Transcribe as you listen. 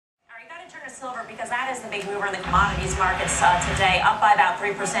turn to silver because that is the big mover in the commodities markets today, up by about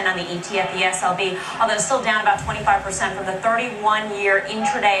 3% on the ETF, the SLB, although still down about 25% from the 31-year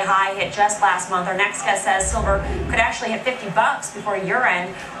intraday high hit just last month. Our next guest says silver could actually hit $50 before year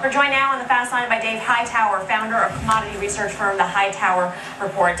end. We're joined now on the fast line by Dave Hightower, founder of commodity research firm the Hightower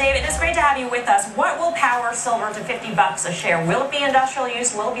Report. David, it's great to have you with us. What will power silver to $50 a share? Will it be industrial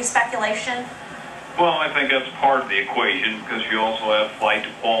use? Will it be speculation? Well, I think that's part of the equation because you also have flight to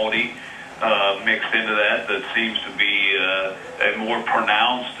quality mixed into that seems to be a more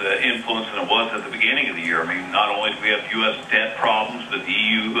pronounced influence than it was at the beginning of the year. I mean, not only do we have U.S. debt problems, but the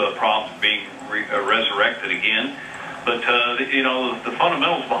EU problems being resurrected again. But, you know, the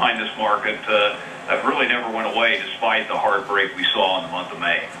fundamentals behind this market have really never went away despite the heartbreak we saw in the month of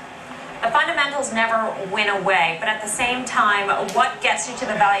May. The fundamentals never went away, but at the same time, what gets you to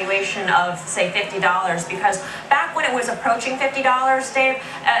the valuation of, say, $50? Because back when it was approaching $50, Dave,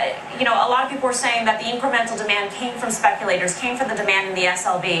 you know, a lot of people were saying that the incremental demand came from speculators, came from the demand in the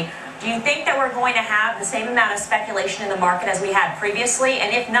SLB. Do you think that we're going to have the same amount of speculation in the market as we had previously?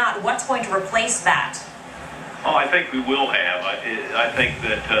 And if not, what's going to replace that? Oh, I think we will have. I think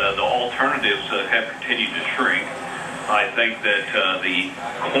that the alternatives have continued to shrink. I think that the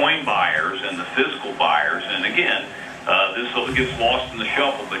coin buyers and the physical buyers, and again, this gets lost in the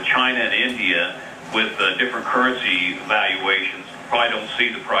shuffle, but China and India with different currency valuations probably don't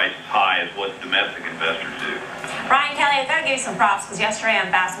see the price as high as what domestic investors do. Brian Kelly, I've got to give you some props because yesterday on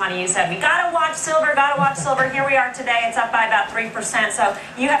Fast Money you said, we got to watch silver, got to watch silver. Here we are today. It's up by about 3%. So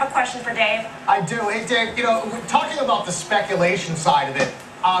you have a question for Dave? I do. Hey, Dave, you know, talking about the speculation side of it,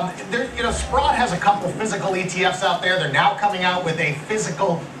 you know, Sprott has a couple of physical ETFs out there. They're now coming out with a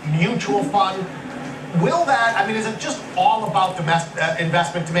physical mutual fund. Will that, I mean, is it just all about domestic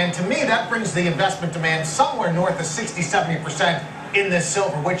investment demand? To me, that brings the investment demand somewhere north of 60–70% in this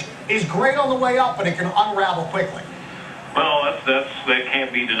silver, which is great on the way up, but it can unravel quickly. Well, that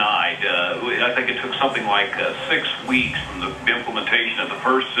can't be denied. I think it took something like 6 weeks from the implementation of the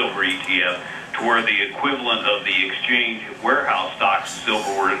first silver ETF to where the equivalent of the exchange warehouse stocks of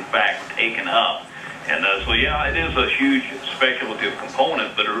silver were in fact taken up. And so, yeah, it is a huge speculative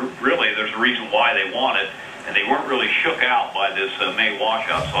component, but really there's a reason why they want it, and they weren't really shook out by this May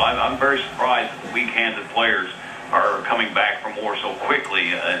washout. So I'm very surprised that the weak-handed players are coming back for more so quickly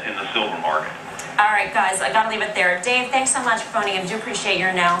in the silver market. All right, guys, I got to leave it there. Dave, thanks so much for phoning in. I do appreciate your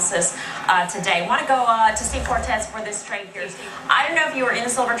analysis today. I want to go to Steve Cortez for this trade here. I don't know if you were in the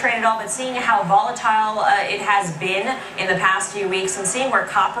silver trade at all, but seeing how volatile it has been in the past few weeks and seeing where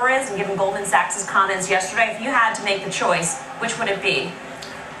copper is, and given Goldman Sachs' comments yesterday, if you had to make the choice, which would it be?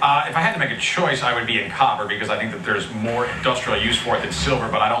 If I had to make a choice, I would be in copper because I think that there's more industrial use for it than silver,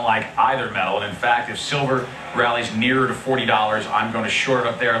 but I don't like either metal. And in fact, if silver rallies nearer to $40, I'm going to short it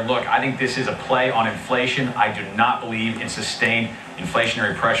up there. Look, I think this is a play on inflation. I do not believe in sustained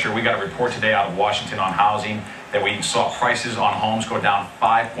inflationary pressure. We got a report today out of Washington on housing that we saw prices on homes go down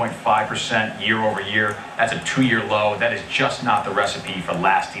 5.5% year over year. That's a 2-year low. That is just not the recipe for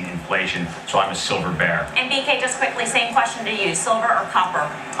lasting inflation. So I'm a silver bear. And BK, just quickly, same question to you, silver or copper?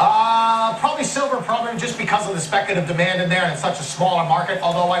 Probably silver, probably just because of the speculative demand in there and such a smaller market,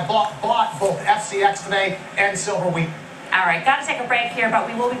 although I bought both FCX today and silver wheat. All right, got to take a break here, but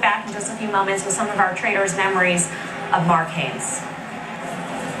we will be back in just a few moments with some of our traders' memories of Mark Haynes.